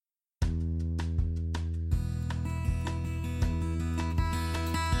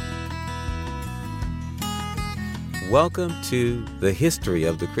Welcome to The History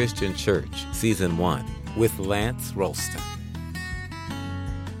of the Christian Church, Season 1, with Lance Rolston.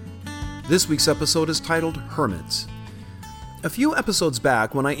 This week's episode is titled Hermits. A few episodes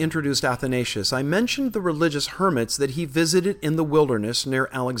back, when I introduced Athanasius, I mentioned the religious hermits that he visited in the wilderness near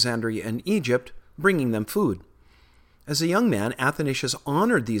Alexandria in Egypt, bringing them food. As a young man, Athanasius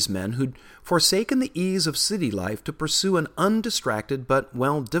honored these men who'd forsaken the ease of city life to pursue an undistracted but,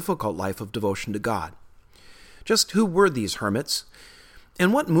 difficult life of devotion to God. Just who were these hermits,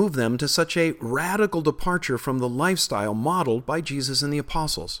 and what moved them to such a radical departure from the lifestyle modeled by Jesus and the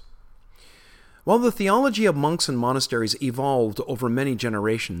apostles? While the theology of monks and monasteries evolved over many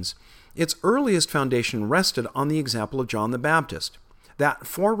generations, its earliest foundation rested on the example of John the Baptist, that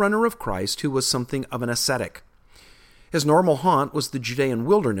forerunner of Christ who was something of an ascetic. His normal haunt was the Judean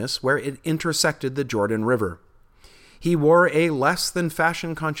wilderness, where it intersected the Jordan River. He wore a less than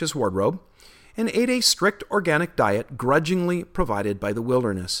fashion-conscious wardrobe and ate a strict organic diet grudgingly provided by the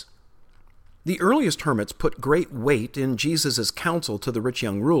wilderness. The earliest hermits put great weight in Jesus' counsel to the rich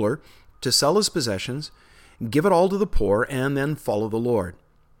young ruler to sell his possessions, give it all to the poor, and then follow the Lord.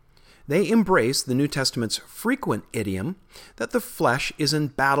 They embraced the New Testament's frequent idiom that the flesh is in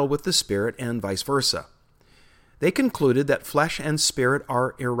battle with the spirit and vice versa. They concluded that flesh and spirit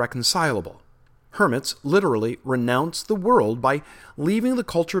are irreconcilable. Hermits literally renounced the world by leaving the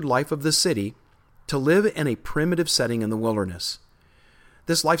cultured life of the city to live in a primitive setting in the wilderness.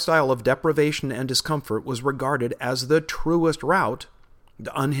 This lifestyle of deprivation and discomfort was regarded as the truest route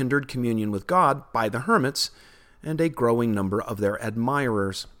to unhindered communion with God by the hermits and a growing number of their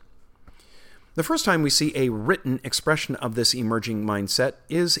admirers. The first time we see a written expression of this emerging mindset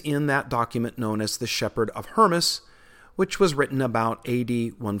is in that document known as the Shepherd of Hermas, which was written about AD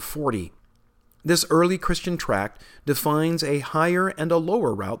 140. This early Christian tract defines a higher and a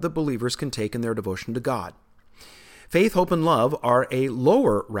lower route that believers can take in their devotion to God. Faith, hope, and love are a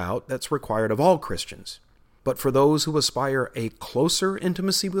lower route that's required of all Christians. But for those who aspire a closer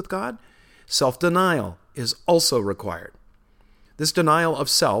intimacy with God, self-denial is also required. This denial of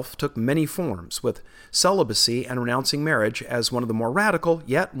self took many forms, with celibacy and renouncing marriage as one of the more radical,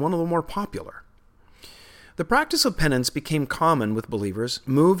 yet one of the more popular. The practice of penance became common with believers,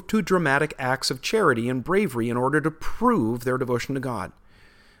 moved to dramatic acts of charity and bravery in order to prove their devotion to God.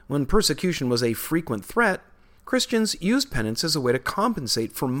 When persecution was a frequent threat, Christians used penance as a way to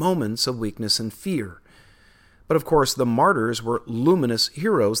compensate for moments of weakness and fear. But of course, the martyrs were luminous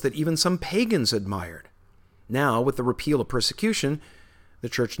heroes that even some pagans admired. Now, with the repeal of persecution, the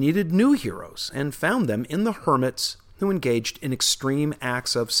church needed new heroes and found them in the hermits who engaged in extreme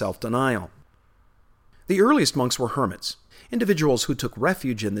acts of self-denial. The earliest monks were hermits, individuals who took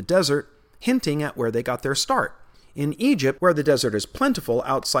refuge in the desert, hinting at where they got their start, in Egypt, where the desert is plentiful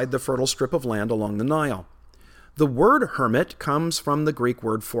outside the fertile strip of land along the Nile. The word hermit comes from the Greek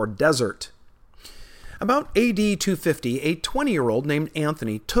word for desert. About AD 250, a 20-year-old named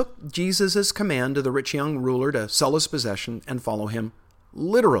Anthony took Jesus' command to the rich young ruler to sell his possession and follow him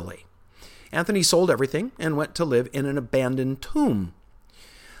literally. Anthony sold everything and went to live in an abandoned tomb.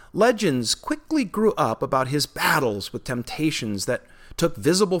 Legends quickly grew up about his battles with temptations that took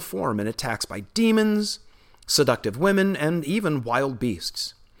visible form in attacks by demons, seductive women, and even wild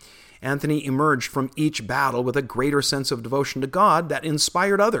beasts. Anthony emerged from each battle with a greater sense of devotion to God that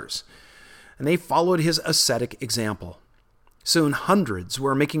inspired others, and they followed his ascetic example. Soon hundreds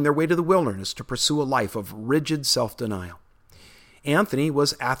were making their way to the wilderness to pursue a life of rigid self-denial. Anthony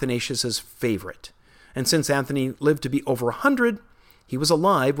was Athanasius' favorite, and since Anthony lived to be over 100, he was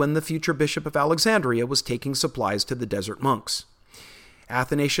alive when the future bishop of Alexandria was taking supplies to the desert monks.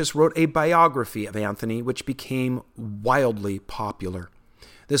 Athanasius wrote a biography of Anthony, which became wildly popular.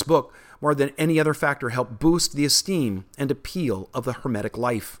 This book, more than any other factor, helped boost the esteem and appeal of the Hermetic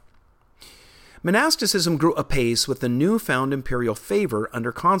life. Monasticism grew apace with the newfound imperial favor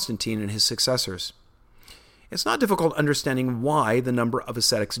under Constantine and his successors. It's not difficult understanding why the number of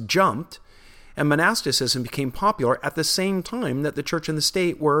ascetics jumped, and monasticism became popular at the same time that the church and the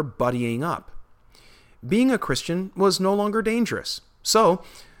state were buddying up. Being a Christian was no longer dangerous, so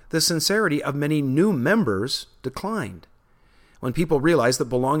the sincerity of many new members declined. When people realized that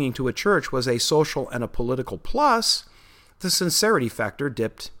belonging to a church was a social and a political plus, the sincerity factor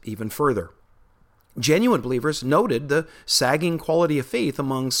dipped even further. Genuine believers noted the sagging quality of faith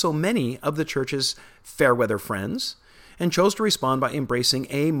among so many of the church's fair-weather friends and chose to respond by embracing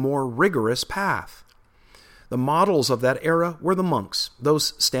a more rigorous path. The models of that era were the monks,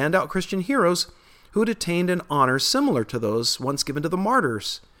 those standout Christian heroes who had attained an honor similar to those once given to the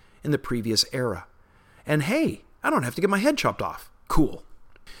martyrs in the previous era. And hey, I don't have to get my head chopped off. Cool.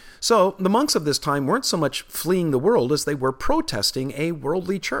 So the monks of this time weren't so much fleeing the world as they were protesting a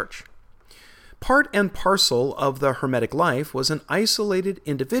worldly church. Part and parcel of the Hermetic life was an isolated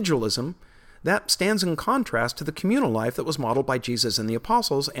individualism that stands in contrast to the communal life that was modeled by Jesus and the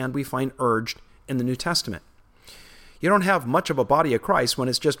apostles, and we find urged in the New Testament. You don't have much of a body of Christ when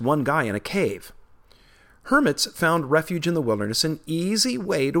it's just one guy in a cave. Hermits found refuge in the wilderness, an easy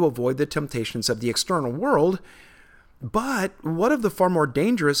way to avoid the temptations of the external world, but what of the far more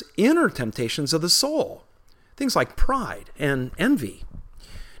dangerous inner temptations of the soul? Things like pride and envy.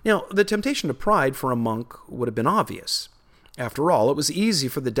 Now, the temptation to pride for a monk would have been obvious. After all, it was easy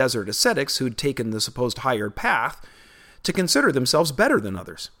for the desert ascetics who'd taken the supposed higher path to consider themselves better than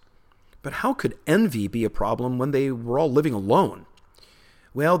others. But how could envy be a problem when they were all living alone?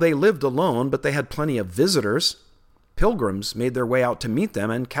 Well, they lived alone, but they had plenty of visitors. Pilgrims made their way out to meet them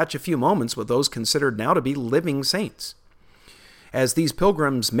and catch a few moments with those considered now to be living saints. As these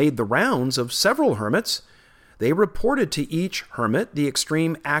pilgrims made the rounds of several hermits, they reported to each hermit the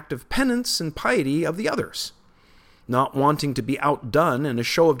extreme act of penance and piety of the others. Not wanting to be outdone in a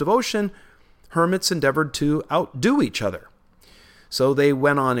show of devotion, hermits endeavored to outdo each other. So they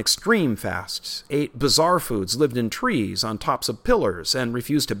went on extreme fasts, ate bizarre foods, lived in trees, on tops of pillars, and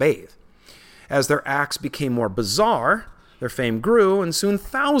refused to bathe. As their acts became more bizarre, their fame grew, and soon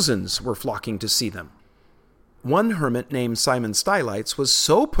thousands were flocking to see them. One hermit named Simon Stylites was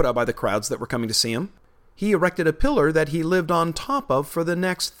so put out by the crowds that were coming to see him, he erected a pillar that he lived on top of for the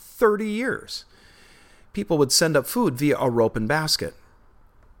next 30 years. People would send up food via a rope and basket.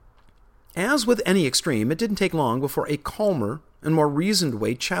 As with any extreme, it didn't take long before a calmer and more reasoned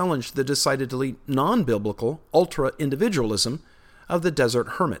way challenged the decidedly non-biblical ultra-individualism of the desert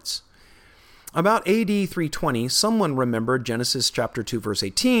hermits. About AD 320, someone remembered Genesis chapter 2, verse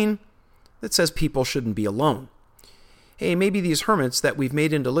 18, that says people shouldn't be alone. Hey, maybe these hermits that we've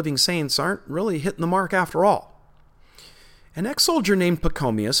made into living saints aren't really hitting the mark after all. An ex-soldier named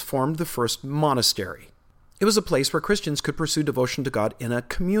Pachomius formed the first monastery. It was a place where Christians could pursue devotion to God in a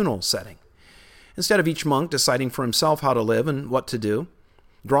communal setting. Instead of each monk deciding for himself how to live and what to do,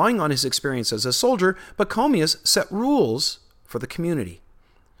 drawing on his experience as a soldier, Pachomius set rules for the community.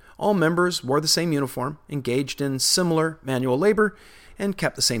 All members wore the same uniform, engaged in similar manual labor, and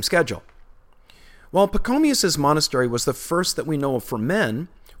kept the same schedule. While Pachomius' monastery was the first that we know of for men,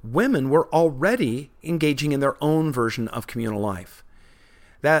 women were already engaging in their own version of communal life.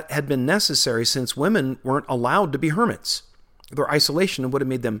 That had been necessary since women weren't allowed to be hermits. Their isolation would have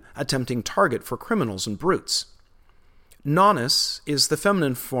made them a tempting target for criminals and brutes. Nonnes is the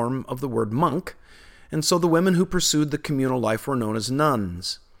feminine form of the word monk, and so the women who pursued the communal life were known as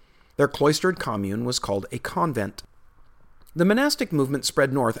nuns. Their cloistered commune was called a convent. The monastic movement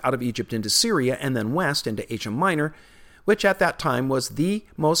spread north out of Egypt into Syria and then west into Asia Minor, which at that time was the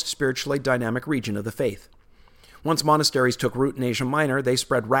most spiritually dynamic region of the faith. Once monasteries took root in Asia Minor, they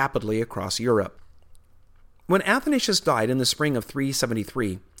spread rapidly across Europe. When Athanasius died in the spring of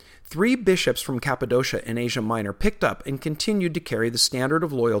 373, 3 bishops from Cappadocia in Asia Minor picked up and continued to carry the standard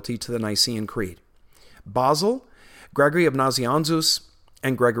of loyalty to the Nicene Creed: Basil, Gregory of Nazianzus,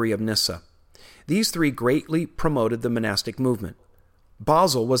 and Gregory of Nyssa. These 3 greatly promoted the monastic movement.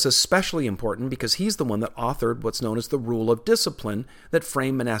 Basil was especially important because he's the one that authored what's known as the Rule of Discipline that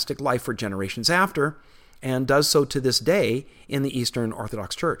framed monastic life for generations after, and does so to this day in the Eastern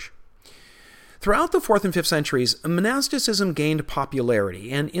Orthodox Church. Throughout the 4th and 5th centuries, monasticism gained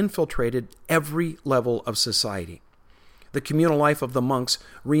popularity and infiltrated every level of society. The communal life of the monks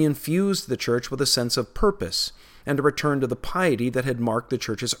reinfused the church with a sense of purpose and a return to the piety that had marked the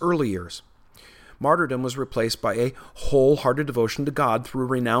church's early years. Martyrdom was replaced by a wholehearted devotion to God through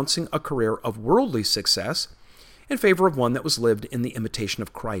renouncing a career of worldly success in favor of one that was lived in the imitation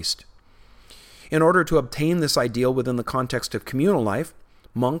of Christ. In order to obtain this ideal within the context of communal life,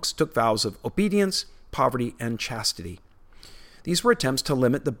 monks took vows of obedience, poverty, and chastity. These were attempts to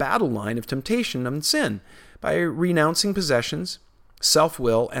limit the battle line of temptation and sin by renouncing possessions,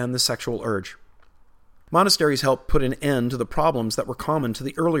 self-will, and the sexual urge. Monasteries helped put an end to the problems that were common to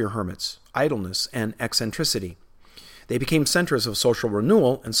the earlier hermits: idleness and eccentricity. They became centers of social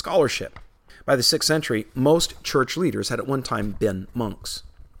renewal and scholarship. By the 6th century, most church leaders had at one time been monks.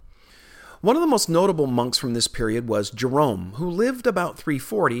 One of the most notable monks from this period was Jerome, who lived about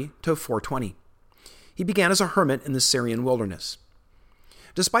 340 to 420. He began as a hermit in the Syrian wilderness.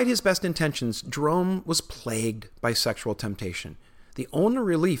 Despite his best intentions, Jerome was plagued by sexual temptation. The only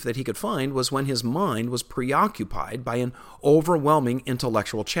relief that he could find was when his mind was preoccupied by an overwhelming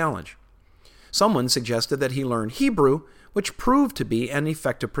intellectual challenge. Someone suggested that he learn Hebrew, which proved to be an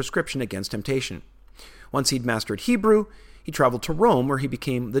effective prescription against temptation. Once he'd mastered Hebrew, He traveled to Rome, where he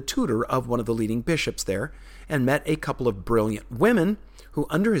became the tutor of one of the leading bishops there, and met a couple of brilliant women who,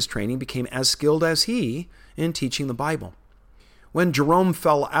 under his training, became as skilled as he in teaching the Bible. When Jerome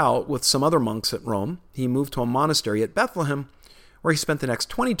fell out with some other monks at Rome, he moved to a monastery at Bethlehem, where he spent the next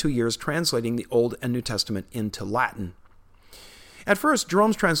 22 years translating the Old and New Testament into Latin. At first,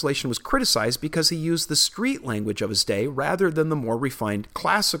 Jerome's translation was criticized because he used the street language of his day rather than the more refined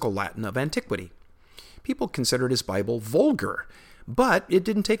classical Latin of antiquity. People considered his Bible vulgar, but it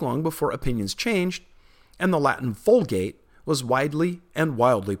didn't take long before opinions changed, and the Latin Vulgate was widely and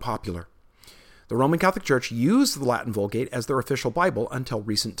wildly popular. The Roman Catholic Church used the Latin Vulgate as their official Bible until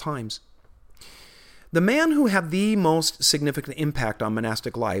recent times. The man who had the most significant impact on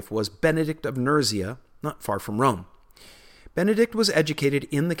monastic life was Benedict of Nursia, not far from Rome. Benedict was educated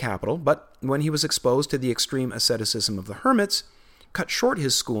in the capital, but when he was exposed to the extreme asceticism of the hermits, cut short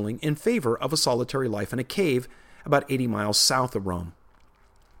his schooling in favor of a solitary life in a cave about 80 miles south of Rome.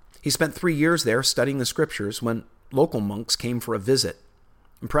 He spent 3 years there studying the scriptures when local monks came for a visit.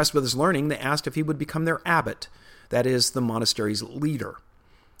 Impressed with his learning, they asked if he would become their abbot, that is, the monastery's leader.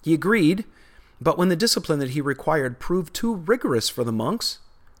 He agreed, but when the discipline that he required proved too rigorous for the monks,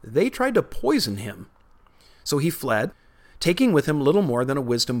 they tried to poison him. So he fled, taking with him little more than a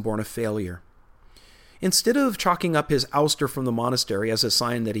wisdom born of failure. Instead of chalking up his ouster from the monastery as a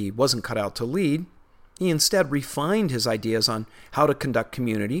sign that he wasn't cut out to lead, he instead refined his ideas on how to conduct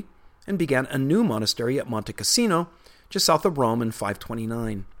community and began a new monastery at Monte Cassino, just south of Rome in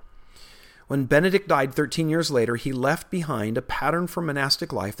 529. When Benedict died 13 years later, he left behind a pattern for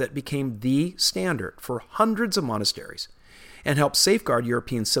monastic life that became the standard for hundreds of monasteries and helped safeguard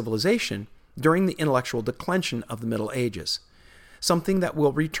European civilization during the intellectual declension of the Middle Ages, something that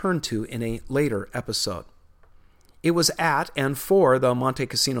we'll return to in a later episode. It was at and for the Monte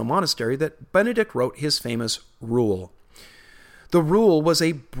Cassino Monastery that Benedict wrote his famous Rule. The Rule was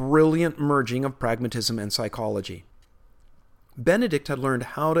a brilliant merging of pragmatism and psychology. Benedict had learned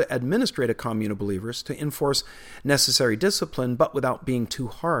how to administrate a commune of believers to enforce necessary discipline, but without being too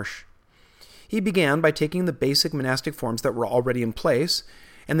harsh. He began by taking the basic monastic forms that were already in place,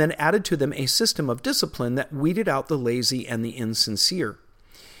 and then added to them a system of discipline that weeded out the lazy and the insincere.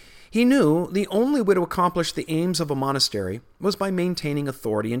 He knew the only way to accomplish the aims of a monastery was by maintaining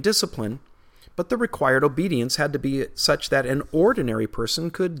authority and discipline, but the required obedience had to be such that an ordinary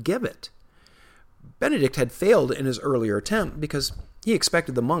person could give it. Benedict had failed in his earlier attempt because he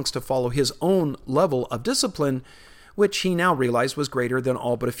expected the monks to follow his own level of discipline, which he now realized was greater than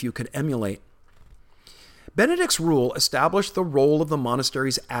all but a few could emulate. Benedict's rule established the role of the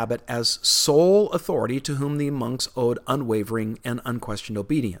monastery's abbot as sole authority to whom the monks owed unwavering and unquestioned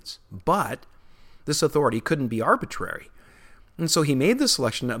obedience. But this authority couldn't be arbitrary, and so he made the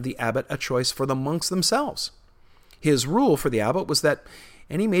selection of the abbot a choice for the monks themselves. His rule for the abbot was that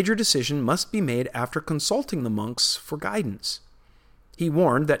any major decision must be made after consulting the monks for guidance. He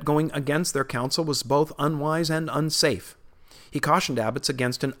warned that going against their counsel was both unwise and unsafe. He cautioned abbots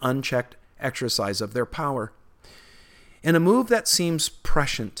against an unchecked exercise of their power. In a move that seems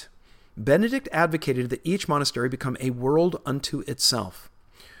prescient, Benedict advocated that each monastery become a world unto itself.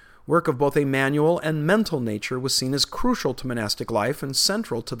 Work of both a manual and mental nature was seen as crucial to monastic life and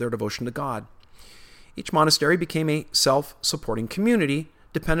central to their devotion to God. Each monastery became a self-supporting community,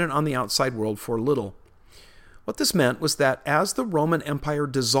 dependent on the outside world for little. What this meant was that as the Roman Empire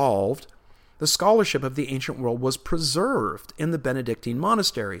dissolved, the scholarship of the ancient world was preserved in the Benedictine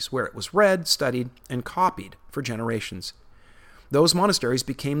monasteries, where it was read, studied, and copied for generations. Those monasteries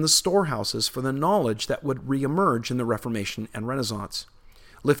became the storehouses for the knowledge that would reemerge in the Reformation and Renaissance,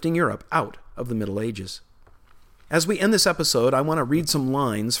 lifting Europe out of the Middle Ages. As we end this episode, I want to read some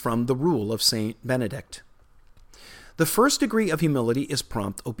lines from the Rule of Saint Benedict. The first degree of humility is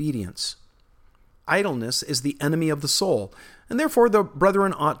prompt obedience. Idleness is the enemy of the soul, and therefore the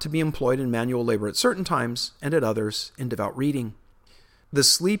brethren ought to be employed in manual labor at certain times, and at others in devout reading. The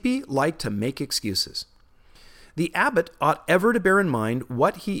sleepy like to make excuses. The abbot ought ever to bear in mind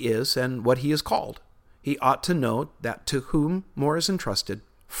what he is and what he is called. He ought to know that to whom more is entrusted,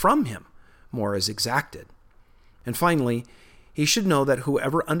 from him more is exacted. And finally, he should know that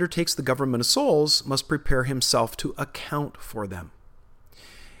whoever undertakes the government of souls must prepare himself to account for them.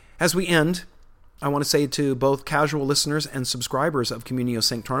 As we end, I want to say to both casual listeners and subscribers of Communio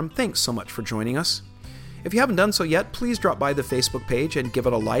Sanctorum, thanks so much for joining us. If you haven't done so yet, please drop by the Facebook page and give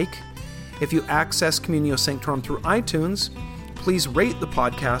it a like. If you access Communio Sanctorum through iTunes, please rate the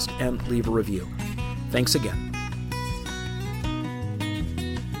podcast and leave a review. Thanks again.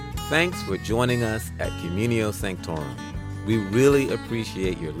 Thanks for joining us at Communio Sanctorum. We really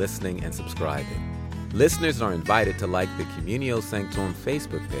appreciate your listening and subscribing. Listeners are invited to like the Communio Sanctorum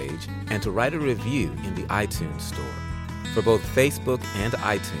Facebook page and to write a review in the iTunes Store. For both Facebook and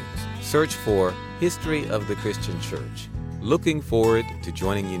iTunes, search for History of the Christian Church. Looking forward to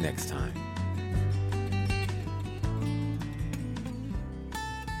joining you next time.